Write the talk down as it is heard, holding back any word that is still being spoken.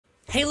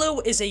Halo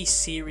is a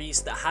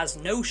series that has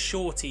no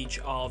shortage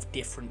of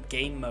different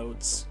game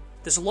modes.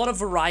 There's a lot of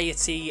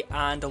variety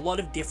and a lot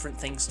of different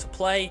things to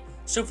play,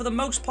 so for the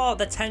most part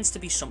there tends to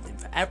be something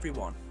for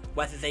everyone,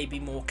 whether they be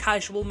more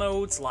casual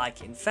modes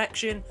like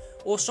Infection,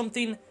 or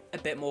something a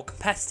bit more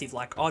competitive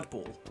like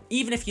Oddball.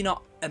 Even if you're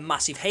not a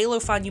massive Halo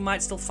fan, you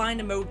might still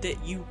find a mode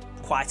that you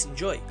quite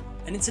enjoy.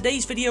 And in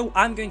today's video,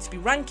 I'm going to be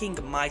ranking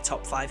my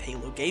top 5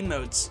 Halo game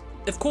modes.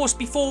 Of course,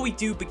 before we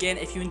do begin,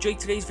 if you enjoyed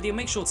today's video,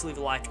 make sure to leave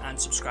a like and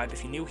subscribe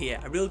if you're new here.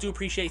 I really do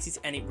appreciate it,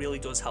 and it really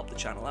does help the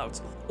channel out.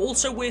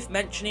 Also worth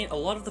mentioning, a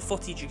lot of the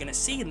footage you're going to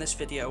see in this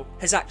video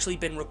has actually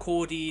been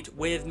recorded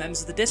with members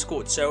of the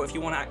Discord, so if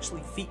you want to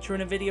actually feature in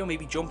a video,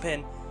 maybe jump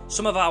in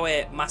some of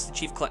our Master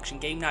Chief Collection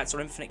game nights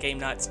or Infinite game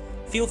nights,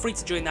 feel free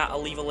to join that.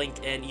 I'll leave a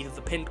link in either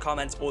the pinned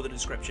comment or the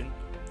description.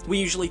 We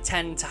usually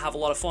tend to have a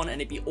lot of fun,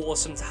 and it'd be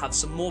awesome to have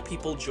some more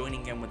people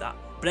joining in with that.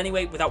 But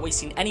anyway, without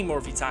wasting any more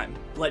of your time,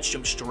 let's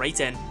jump straight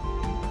in.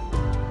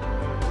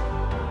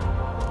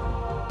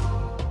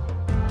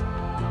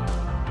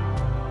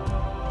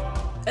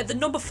 At the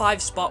number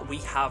 5 spot, we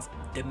have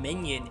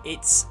Dominion.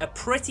 It's a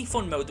pretty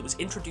fun mode that was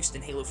introduced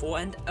in Halo 4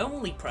 and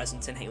only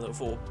present in Halo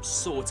 4,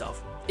 sort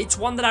of. It's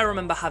one that I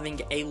remember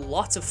having a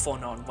lot of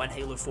fun on when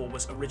Halo 4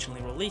 was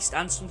originally released,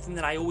 and something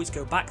that I always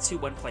go back to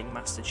when playing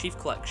Master Chief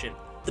Collection.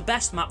 The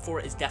best map for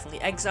it is definitely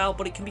Exile,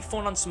 but it can be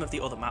fun on some of the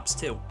other maps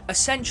too.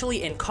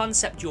 Essentially, in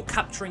concept, you're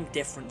capturing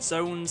different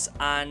zones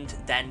and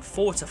then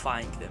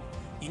fortifying them.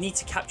 You need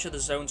to capture the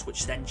zones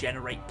which then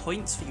generate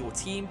points for your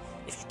team.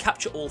 If you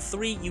capture all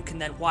 3, you can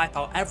then wipe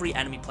out every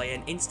enemy player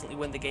and instantly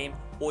win the game,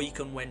 or you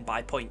can win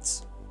by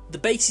points. The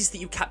bases that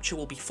you capture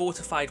will be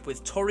fortified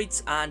with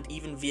turrets and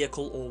even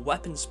vehicle or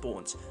weapon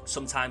spawns.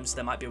 Sometimes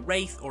there might be a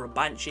Wraith or a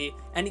Banshee,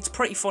 and it's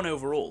pretty fun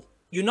overall.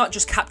 You're not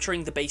just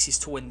capturing the bases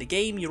to win the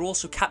game, you're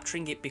also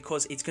capturing it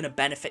because it's going to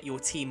benefit your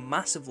team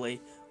massively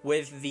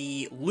with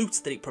the loot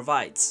that it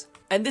provides.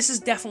 And this is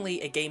definitely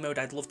a game mode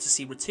I'd love to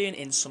see return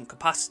in some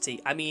capacity.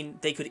 I mean,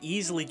 they could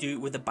easily do it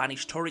with the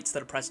banished turrets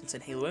that are present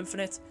in Halo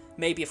Infinite.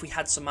 Maybe if we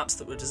had some maps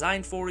that were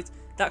designed for it,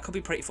 that could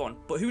be pretty fun.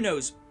 But who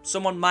knows,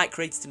 someone might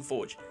create it in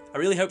Forge. I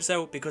really hope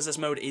so, because this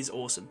mode is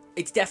awesome.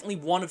 It's definitely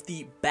one of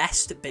the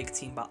best big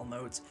team battle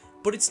modes,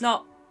 but it's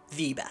not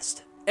the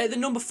best. At the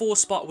number 4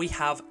 spot, we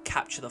have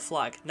Capture the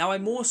Flag. Now, I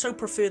more so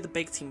prefer the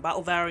big team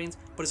battle variant,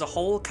 but as a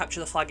whole, Capture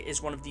the Flag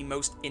is one of the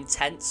most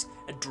intense,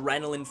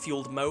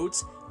 adrenaline-fueled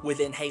modes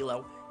within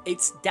Halo.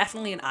 It's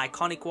definitely an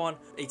iconic one.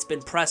 It's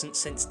been present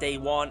since day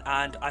one,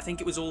 and I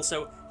think it was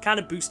also kind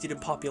of boosted in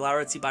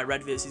popularity by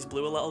Red vs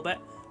Blue a little bit.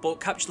 But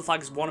Capture the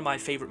Flag is one of my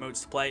favourite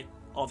modes to play,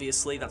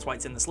 obviously, that's why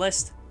it's in this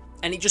list.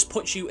 And it just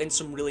puts you in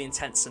some really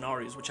intense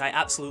scenarios, which I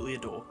absolutely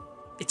adore.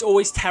 It's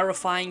always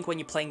terrifying when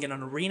you're playing in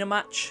an arena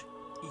match.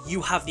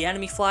 You have the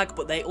enemy flag,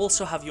 but they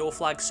also have your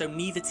flag, so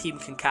neither team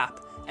can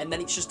cap, and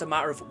then it's just a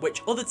matter of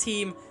which other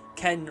team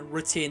can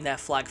return their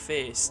flag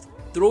first.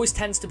 There always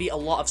tends to be a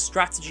lot of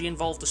strategy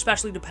involved,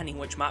 especially depending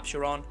which maps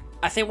you're on.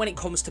 I think when it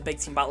comes to big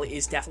team battle, it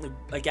is definitely,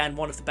 again,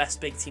 one of the best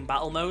big team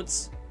battle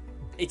modes.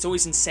 It's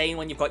always insane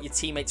when you've got your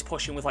teammates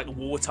pushing with like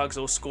warthogs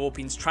or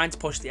scorpions, trying to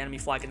push the enemy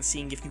flag and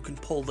seeing if you can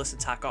pull this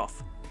attack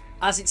off.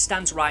 As it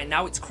stands right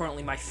now, it's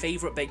currently my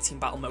favourite big team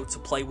battle mode to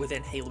play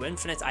within Halo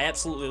Infinite. I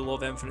absolutely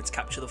love Infinite's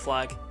Capture the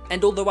Flag.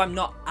 And although I'm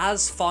not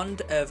as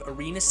fond of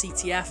Arena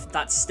CTF,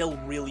 that's still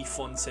really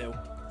fun too.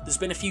 There's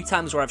been a few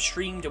times where I've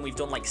streamed and we've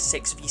done like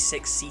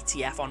 6v6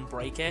 CTF on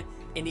Breaker,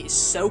 and it is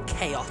so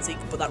chaotic,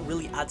 but that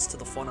really adds to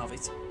the fun of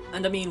it.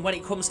 And I mean, when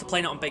it comes to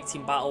playing it on Big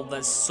Team Battle,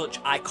 there's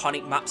such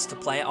iconic maps to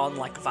play it on,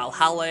 like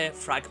Valhalla,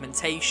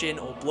 Fragmentation,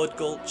 or Blood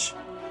Gulch.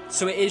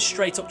 So it is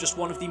straight up just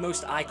one of the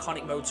most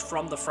iconic modes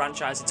from the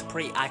franchise. It's a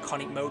pretty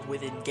iconic mode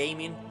within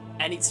gaming,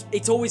 and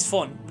it's always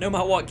fun. No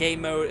matter what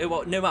game mode,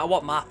 no matter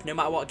what map, no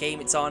matter what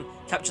game it's on,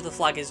 Capture the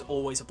Flag is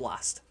always a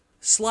blast.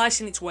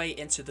 Slicing its way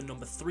into the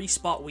number 3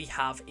 spot, we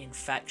have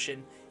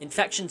Infection.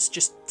 Infection's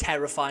just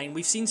terrifying.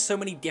 We've seen so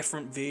many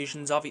different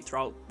versions of it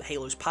throughout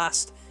Halo's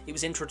past. It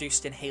was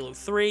introduced in Halo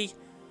 3,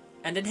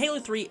 and in Halo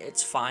 3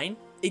 it's fine.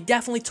 It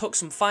definitely took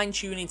some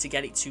fine-tuning to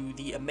get it to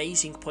the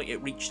amazing point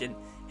it reached in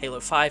Halo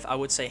 5, I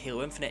would say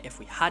Halo Infinite if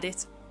we had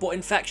it, but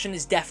Infection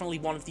is definitely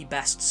one of the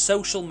best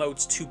social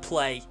modes to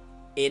play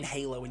in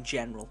Halo in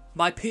general.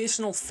 My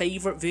personal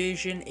favourite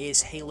version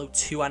is Halo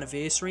 2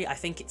 Anniversary. I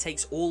think it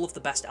takes all of the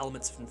best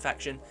elements of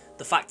Infection,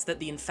 the fact that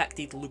the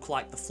infected look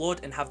like the Flood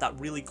and have that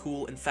really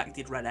cool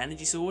infected red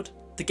energy sword.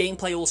 The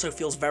gameplay also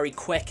feels very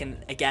quick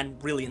and, again,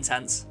 really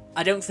intense.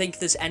 I don't think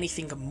there's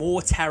anything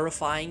more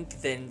terrifying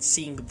than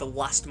seeing the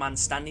last man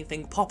standing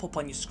thing pop up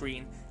on your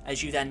screen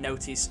as you then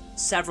notice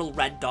several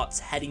red dots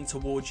heading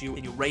towards you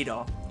in your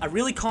radar. I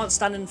really can't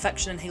stand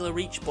Infection in Halo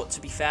Reach, but to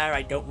be fair,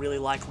 I don't really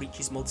like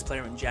Reach's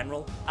multiplayer in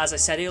general. As I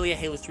said earlier,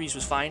 Halo 3's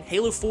was fine.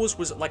 Halo 4's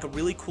was like a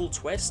really cool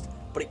twist,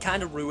 but it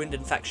kind of ruined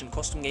Infection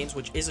custom games,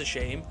 which is a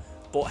shame.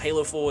 But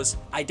Halo 4's,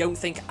 I don't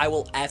think I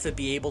will ever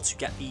be able to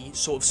get the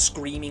sort of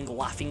screaming,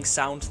 laughing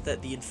sound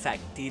that the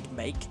infected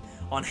make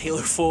on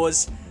Halo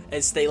 4's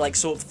as they like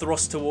sort of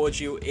thrust towards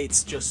you.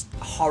 It's just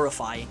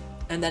horrifying.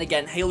 And then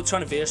again, Halo 2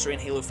 Anniversary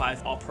and Halo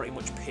 5 are pretty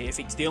much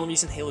perfect. The only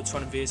reason Halo 2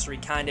 Anniversary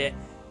kind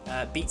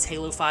of beats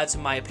Halo 5's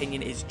in my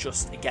opinion is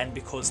just, again,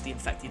 because the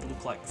Infected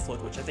look like the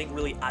Flood, which I think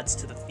really adds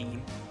to the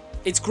theme.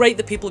 It's great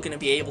that people are going to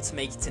be able to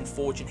make it in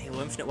Forge and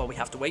Halo Infinite while we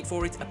have to wait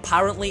for it.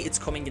 Apparently, it's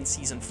coming in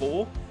Season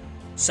 4,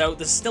 so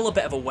there's still a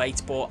bit of a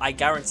wait, but I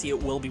guarantee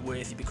it will be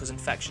worth it because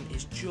Infection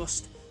is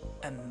just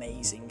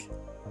amazing.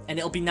 And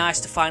it'll be nice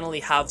to finally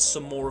have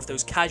some more of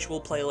those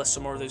casual playlists,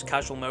 some more of those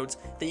casual modes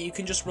that you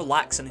can just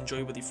relax and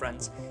enjoy with your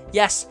friends.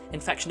 Yes,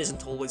 Infection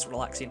isn't always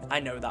relaxing, I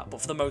know that,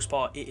 but for the most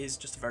part, it is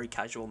just a very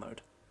casual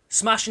mode.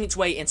 Smashing its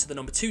way into the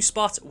number 2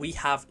 spot, we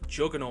have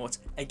Juggernaut.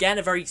 Again,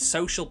 a very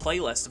social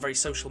playlist, a very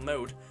social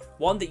mode.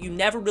 One that you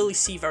never really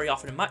see very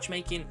often in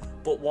matchmaking,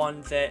 but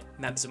one that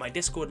members of my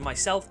Discord and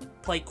myself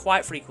play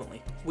quite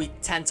frequently. We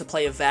tend to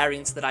play a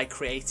variant that I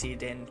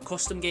created in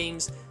custom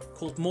games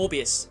called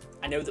Morbius.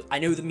 I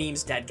know the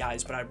meme's dead,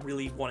 guys, but I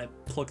really want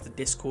to plug the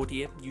Discord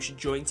here. You should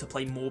join to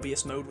play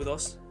Morbius mode with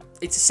us.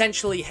 It's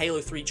essentially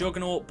Halo 3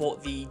 Juggernaut,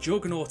 but the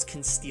Juggernaut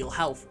can steal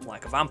health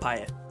like a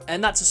vampire.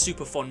 And that's a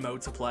super fun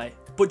mode to play.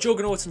 But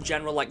Juggernaut in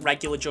general, like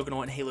regular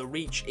Juggernaut and Halo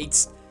Reach,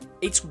 it's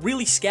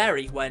really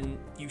scary when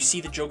you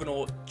see the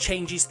Juggernaut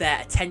changes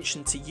their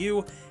attention to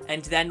you,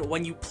 and then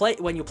when you're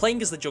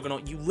playing as the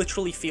Juggernaut, you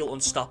literally feel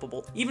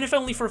unstoppable. Even if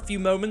only for a few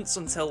moments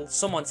until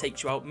someone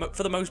takes you out,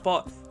 for the most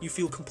part, you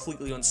feel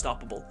completely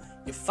unstoppable.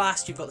 You're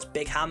fast, you've got this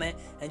big hammer,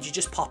 and you're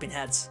just popping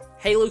heads.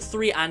 Halo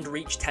 3 and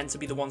Reach tend to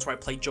be the ones where I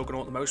play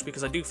Juggernaut the most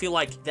because I do feel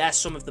like they're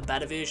some of the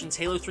better versions.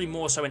 Halo 3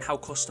 more so in how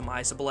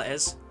customizable it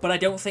is. But I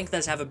don't think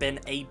there's ever been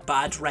a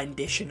bad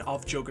rendition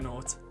of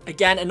Juggernaut.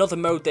 Again, another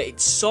mode that it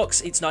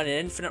sucks, it's not in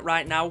Infinite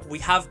right now. We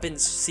have been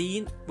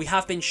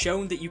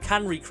shown that you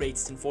can recreate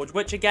it in Forge,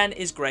 which again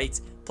is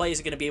great. Players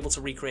are going to be able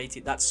to recreate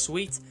it, that's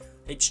sweet.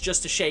 It's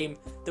just a shame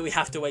that we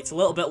have to wait a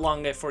little bit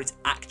longer for its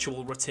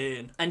actual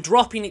return. And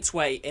dropping its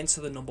way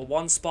into the number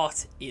 1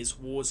 spot is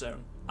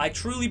Warzone. I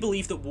truly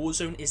believe that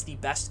Warzone is the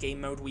best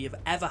game mode we have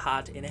ever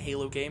had in a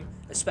Halo game,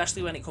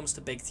 especially when it comes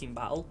to big team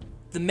battle.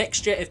 The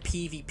mixture of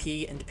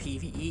PvP and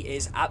PvE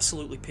is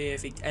absolutely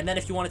perfect, and then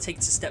if you want to take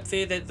it a step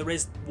further, there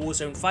is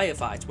Warzone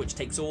Firefight, which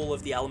takes all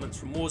of the elements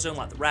from Warzone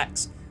like the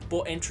Rex,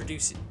 but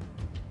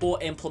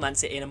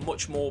implements it in a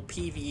much more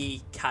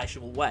PvE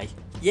casual way.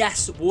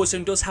 Yes,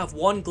 Warzone does have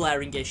one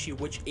glaring issue,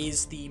 which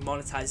is the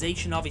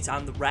monetization of it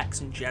and the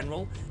Rex in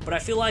general, but I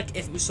feel like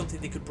if it was something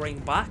they could bring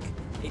back,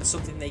 it's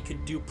something they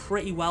could do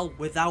pretty well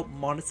without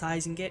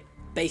monetizing it,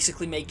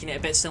 basically making it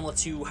a bit similar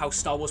to how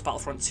Star Wars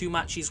Battlefront 2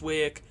 matches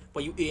work,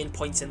 where you earn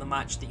points in the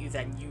match that you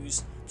then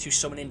use to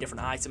summon in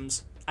different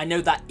items. I know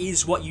that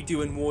is what you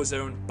do in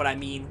Warzone, but I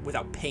mean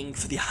without paying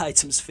for the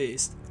items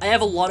first. I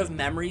have a lot of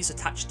memories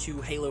attached to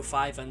Halo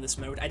 5 and this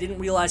mode. I didn't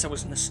realise I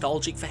was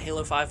nostalgic for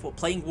Halo 5, but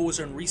playing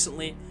Warzone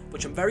recently,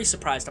 which I'm very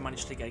surprised I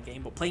managed to get a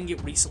game, but playing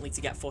it recently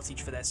to get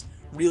footage for this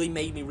really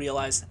made me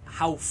realise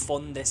how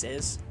fun this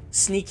is.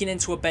 Sneaking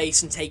into a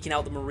base and taking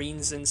out the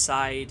Marines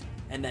inside,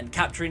 and then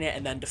capturing it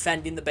and then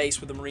defending the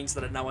base with the Marines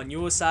that are now on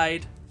your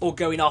side, or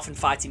going off and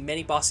fighting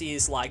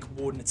mini-bosses like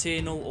Warden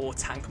Eternal or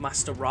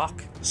Tankmaster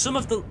Rock. Some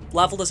of the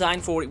level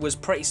design for it was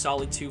pretty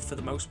solid too for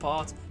the most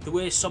part. There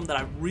were some that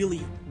I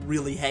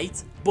really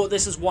hate, but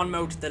this is one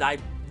mode that I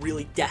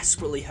really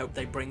desperately hope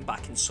they bring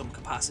back in some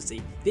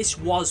capacity. This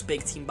was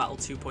Big Team Battle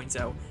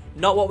 2.0,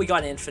 not what we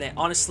got in Infinite.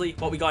 Honestly,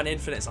 what we got in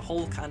Infinite as a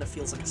whole kind of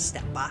feels like a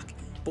step back,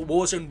 but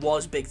Warzone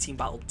was Big Team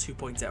Battle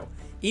 2.0.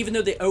 Even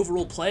though the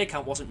overall player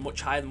count wasn't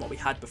much higher than what we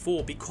had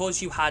before,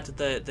 because you had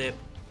the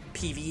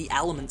PvE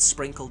elements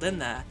sprinkled in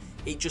there,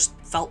 it just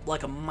felt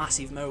like a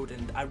massive mode,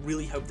 and I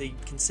really hope they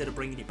consider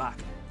bringing it back.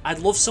 I'd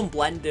love some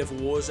blend of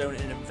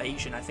Warzone and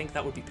Invasion. I think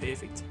that would be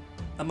perfect.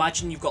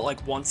 Imagine you've got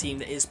like one team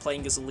that is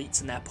playing as elites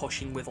and they're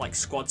pushing with like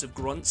squads of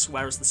grunts,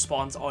 whereas the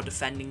spawns are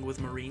defending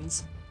with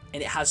Marines,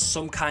 and it has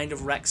some kind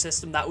of rec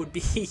system. That would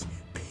be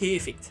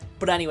perfect.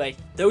 But anyway,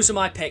 those are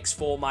my picks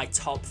for my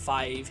top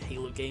 5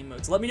 Halo game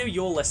modes. Let me know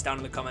your list down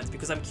in the comments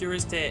because I'm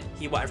curious to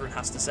hear what everyone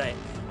has to say.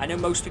 I know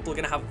most people are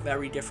going to have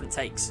very different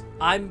takes.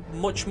 I'm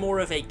much more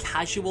of a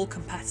casual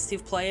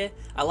competitive player.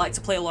 I like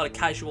to play a lot of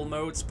casual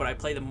modes, but I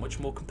play them much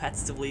more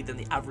competitively than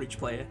the average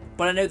player.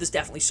 But I know there's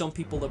definitely some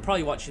people that are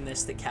probably watching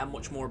this that care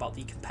much more about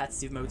the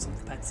competitive modes and the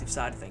competitive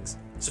side of things.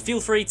 So feel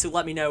free to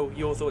let me know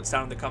your thoughts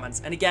down in the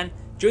comments. And again,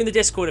 join the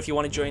Discord if you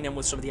want to join in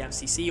with some of the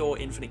MCC or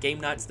Infinite Game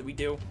Nights that we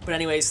do. But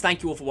anyways,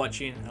 thank you all for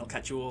watching, and I'll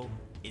catch you all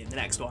in the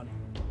next one.